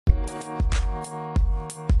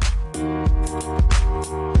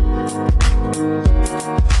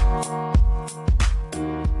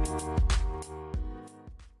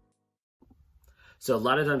So a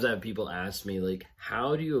lot of times I have people ask me, like,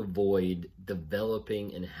 how do you avoid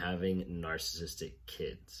developing and having narcissistic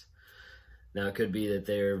kids? Now, it could be that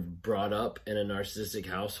they're brought up in a narcissistic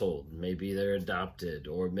household. Maybe they're adopted,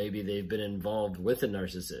 or maybe they've been involved with a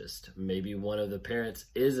narcissist. Maybe one of the parents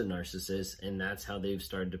is a narcissist, and that's how they've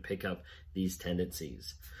started to pick up these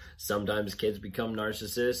tendencies. Sometimes kids become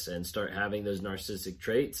narcissists and start having those narcissistic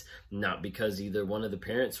traits, not because either one of the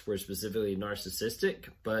parents were specifically narcissistic,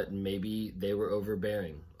 but maybe they were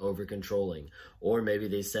overbearing, over-controlling, or maybe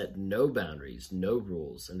they set no boundaries, no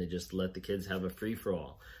rules, and they just let the kids have a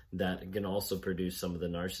free-for-all. That can also produce some of the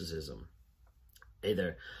narcissism. Hey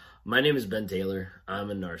there. My name is Ben Taylor.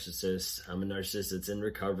 I'm a narcissist. I'm a narcissist that's in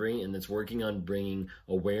recovery and that's working on bringing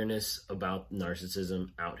awareness about narcissism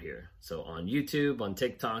out here. So on YouTube, on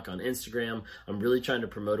TikTok, on Instagram, I'm really trying to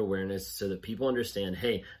promote awareness so that people understand,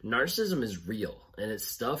 hey, narcissism is real. And it's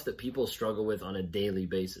stuff that people struggle with on a daily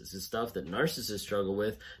basis. It's stuff that narcissists struggle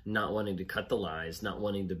with, not wanting to cut the lies, not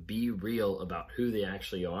wanting to be real about who they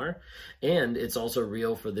actually are. And it's also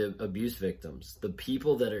real for the abuse victims, the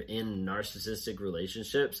people that are in narcissistic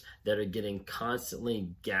relationships that are getting constantly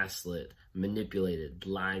gaslit, manipulated,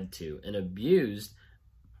 lied to, and abused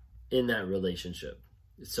in that relationship.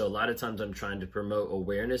 So a lot of times I'm trying to promote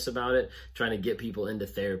awareness about it, trying to get people into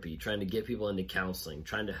therapy, trying to get people into counseling,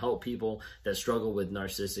 trying to help people that struggle with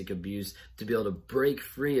narcissistic abuse to be able to break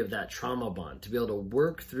free of that trauma bond, to be able to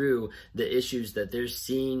work through the issues that they're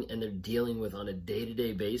seeing and they're dealing with on a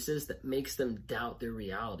day-to-day basis that makes them doubt their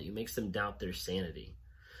reality, makes them doubt their sanity.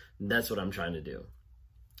 And that's what I'm trying to do.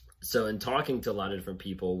 So in talking to a lot of different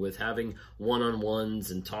people, with having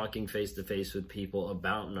one-on-ones and talking face-to-face with people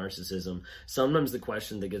about narcissism, sometimes the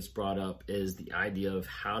question that gets brought up is the idea of,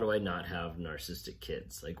 how do I not have narcissistic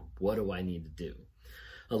kids? Like, what do I need to do?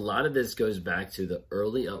 A lot of this goes back to the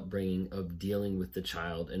early upbringing of dealing with the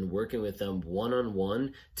child and working with them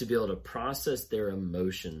one-on-one to be able to process their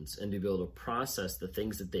emotions and to be able to process the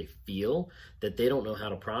things that they feel that they don't know how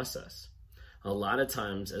to process. A lot of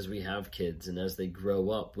times as we have kids and as they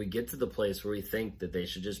grow up, we get to the place where we think that they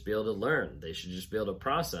should just be able to learn. They should just be able to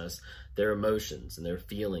process their emotions and their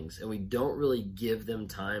feelings. And we don't really give them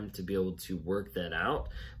time to be able to work that out,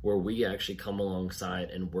 where we actually come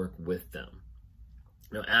alongside and work with them.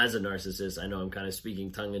 Now, as a narcissist, I know I'm kind of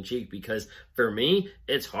speaking tongue-in-cheek, because for me,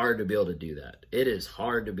 it's hard to be able to do that. It is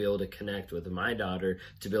hard to be able to connect with my daughter,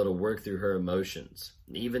 to be able to work through her emotions.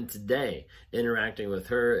 Even today, interacting with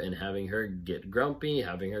her and having her get grumpy,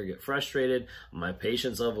 having her get frustrated, my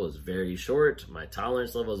patience level is very short, my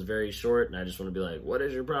tolerance level is very short, and I just want to be like, what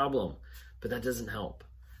is your problem? But that doesn't help.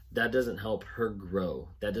 That doesn't help her grow.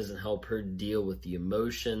 That doesn't help her deal with the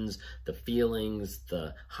emotions, the feelings,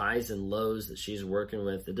 the highs and lows that she's working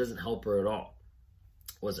with. It doesn't help her at all.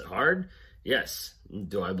 Was it hard? Yes.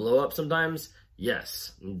 Do I blow up sometimes?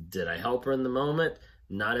 Yes. Did I help her in the moment?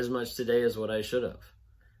 Not as much today as what I should have.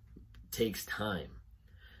 It takes time.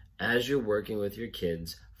 As you're working with your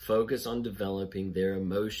kids, focus on developing their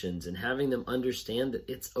emotions and having them understand that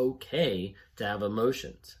it's okay to have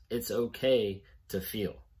emotions. It's okay to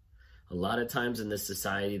feel. A lot of times in this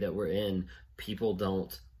society that we're in, people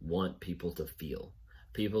don't want people to feel.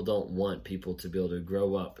 People don't want people to be able to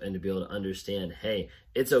grow up and to be able to understand, hey,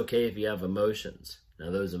 it's okay if you have emotions.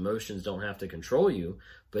 Now, those emotions don't have to control you,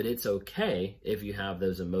 but it's okay if you have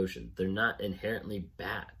those emotions. They're not inherently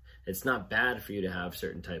bad. It's not bad for you to have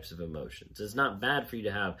certain types of emotions. It's not bad for you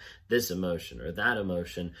to have this emotion or that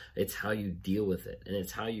emotion. It's how you deal with it, and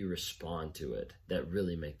it's how you respond to it that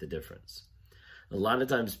really make the difference. A lot of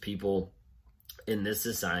times people in this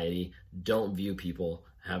society don't view people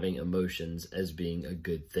having emotions as being a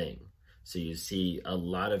good thing. So you see a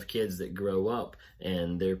lot of kids that grow up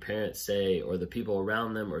and their parents say, or the people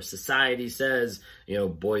around them or society says, you know,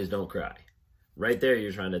 boys don't cry. Right there,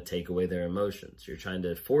 you're trying to take away their emotions. You're trying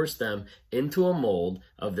to force them into a mold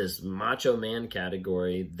of this macho man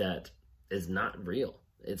category that is not real.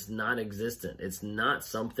 It's not existent. It's not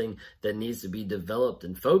something that needs to be developed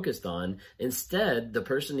and focused on. Instead, the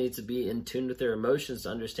person needs to be in tune with their emotions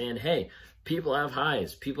to understand, hey, people have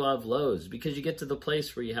highs, people have lows, because you get to the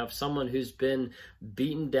place where you have someone who's been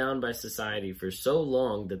beaten down by society for so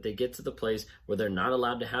long that they get to the place where they're not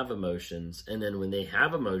allowed to have emotions. And then when they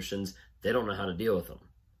have emotions, they don't know how to deal with them.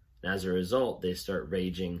 And as a result, they start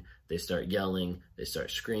raging, they start yelling, they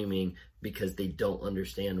start screaming, because they don't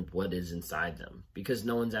understand what is inside them, because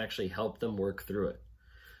no one's actually helped them work through it.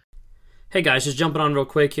 Hey guys, just jumping on real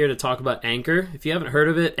quick here to talk about Anchor. If you haven't heard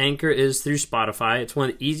of it, Anchor is through Spotify. It's one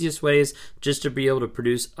of the easiest ways just to be able to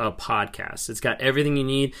produce a podcast. It's got everything you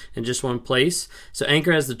need in just one place. So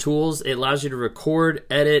Anchor has the tools. It allows you to record,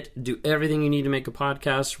 edit, do everything you need to make a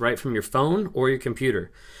podcast right from your phone or your computer.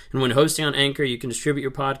 And when hosting on Anchor, you can distribute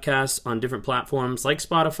your podcasts on different platforms like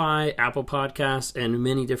Spotify, Apple Podcasts, and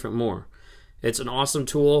many different more. It's an awesome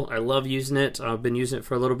tool. I love using it. I've been using it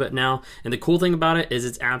for a little bit now. And the cool thing about it is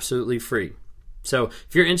it's absolutely free. So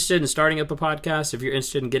if you're interested in starting up a podcast, if you're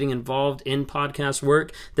interested in getting involved in podcast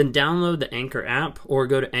work, then download the Anchor app or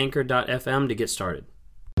go to anchor.fm to get started.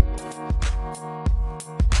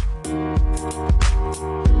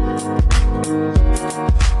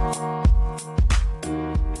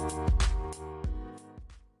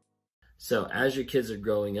 So as your kids are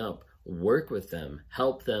growing up, work with them,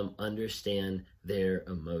 help them understand their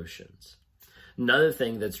emotions. Another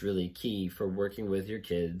thing that's really key for working with your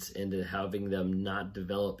kids and to having them not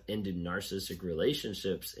develop into narcissistic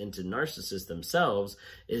relationships, into narcissists themselves,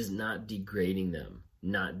 is not degrading them,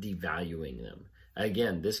 not devaluing them.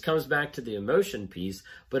 Again, this comes back to the emotion piece,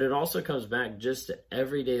 but it also comes back just to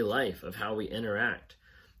everyday life of how we interact.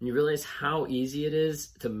 And you realize how easy it is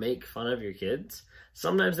to make fun of your kids.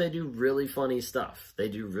 Sometimes they do really funny stuff. They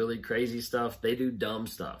do really crazy stuff. They do dumb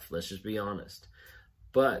stuff. Let's just be honest.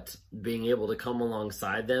 But being able to come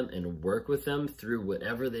alongside them and work with them through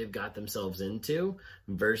whatever they've got themselves into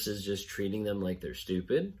versus just treating them like they're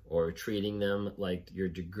stupid or treating them like you're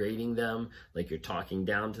degrading them, like you're talking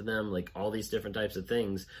down to them, like all these different types of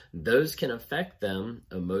things, those can affect them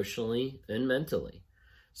emotionally and mentally.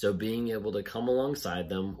 So being able to come alongside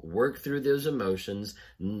them, work through those emotions,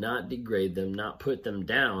 not degrade them, not put them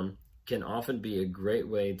down, can often be a great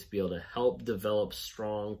way to be able to help develop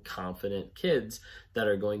strong, confident kids that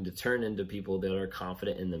are going to turn into people that are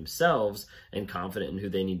confident in themselves and confident in who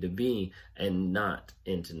they need to be and not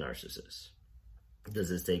into narcissists. Does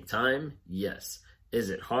this take time? Yes. Is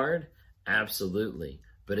it hard? Absolutely.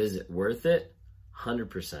 But is it worth it?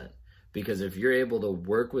 100%. Because if you're able to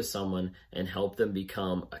work with someone and help them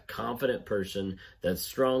become a confident person that's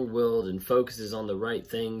strong-willed and focuses on the right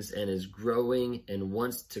things and is growing and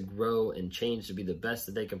wants to grow and change to be the best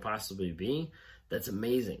that they can possibly be, that's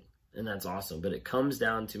amazing and that's awesome. But it comes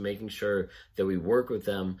down to making sure that we work with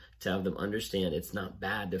them to have them understand it's not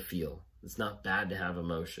bad to feel. It's not bad to have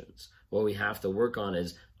emotions. What we have to work on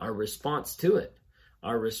is our response to it,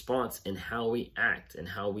 our response in how we act and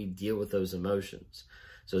how we deal with those emotions.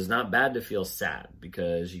 So it's not bad to feel sad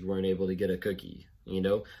because you weren't able to get a cookie,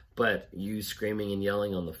 but you screaming and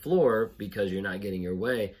yelling on the floor because you're not getting your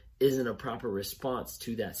way isn't a proper response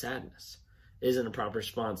to that sadness, isn't a proper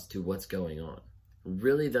response to what's going on.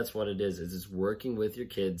 Really, that's what it is it's working with your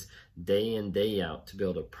kids day in, day out to be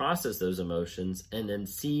able to process those emotions and then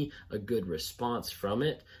see a good response from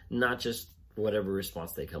it, not just whatever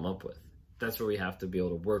response they come up with. That's where we have to be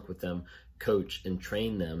able to work with them, coach and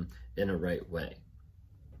train them in a right way.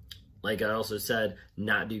 Like I also said,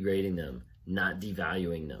 not degrading them, not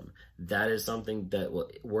devaluing them. That is something that will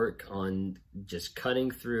work on just cutting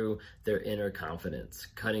through their inner confidence,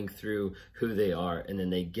 cutting through who they are. And then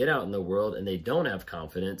they get out in the world and they don't have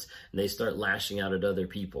confidence and they start lashing out at other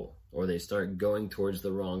people or they start going towards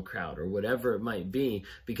the wrong crowd or whatever it might be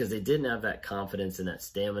because they didn't have that confidence and that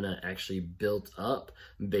stamina actually built up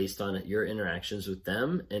based on your interactions with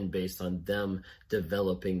them and based on them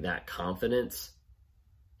developing that confidence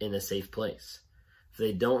in a safe place. If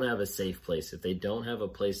they don't have a safe place, if they don't have a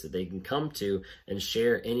place that they can come to and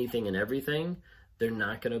share anything and everything, they're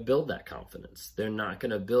not going to build that confidence. They're not going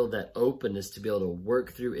to build that openness to be able to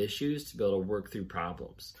work through issues, to be able to work through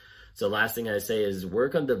problems. So last thing I say is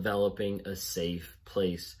work on developing a safe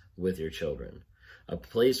place with your children. A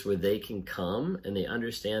place where they can come and they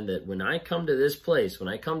understand that when I come to this place, when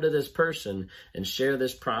I come to this person and share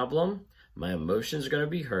this problem, my emotions are going to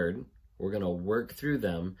be heard. We're going to work through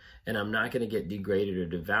them, and I'm not going to get degraded or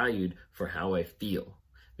devalued for how I feel.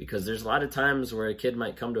 Because there's a lot of times where a kid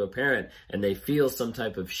might come to a parent and they feel some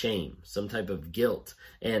type of shame, some type of guilt,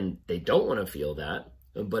 and they don't want to feel that.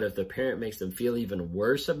 But if the parent makes them feel even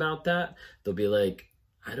worse about that, they'll be like,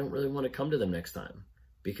 I don't really want to come to them next time.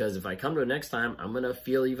 Because if I come to it next time, I'm going to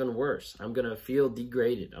feel even worse. I'm going to feel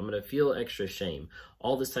degraded. I'm going to feel extra shame,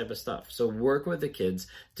 all this type of stuff. So work with the kids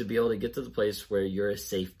to be able to get to the place where you're a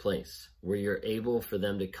safe place, where you're able for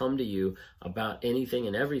them to come to you about anything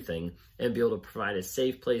and everything and be able to provide a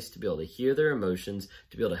safe place to be able to hear their emotions,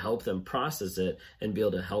 to be able to help them process it, and be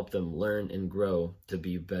able to help them learn and grow to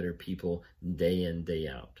be better people day in, day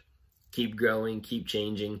out. Keep growing, keep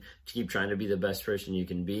changing, keep trying to be the best person you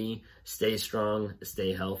can be. Stay strong,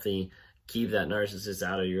 stay healthy. keep that narcissist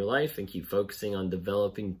out of your life and keep focusing on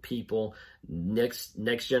developing people, next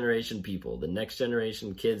generation people, the next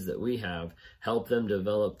generation kids that we have, help them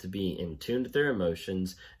develop to be in tune with their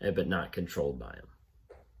emotions, but not controlled by them.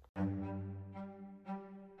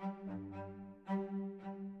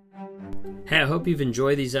 Hey, I hope you've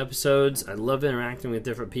enjoyed these episodes. I love interacting with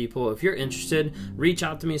different people. If you're interested, reach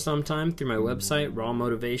out to me sometime through my website, Raw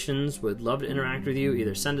Motivations. Would love to interact with you.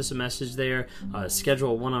 Either send us a message there,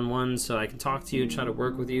 schedule a one-on-one so I can talk to you, try to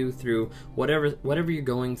work with you through whatever you're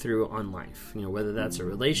going through on life. You know, whether that's a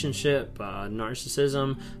relationship,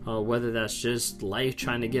 narcissism, whether that's just life,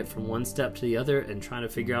 trying to get from one step to the other and trying to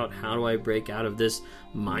figure out how do I break out of this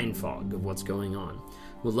mind fog of what's going on.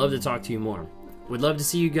 Would love to talk to you more. We'd love to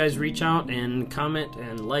see you guys reach out and comment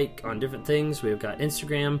and like on different things. We've got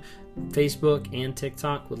Instagram, Facebook, and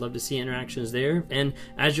TikTok. We'd love to see interactions there. And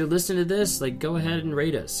as you're listening to this, go ahead and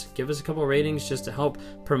rate us. Give us a couple ratings just to help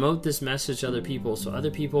promote this message to other people so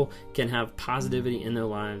other people can have positivity in their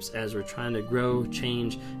lives as we're trying to grow,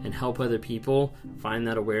 change, and help other people find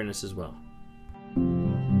that awareness as well.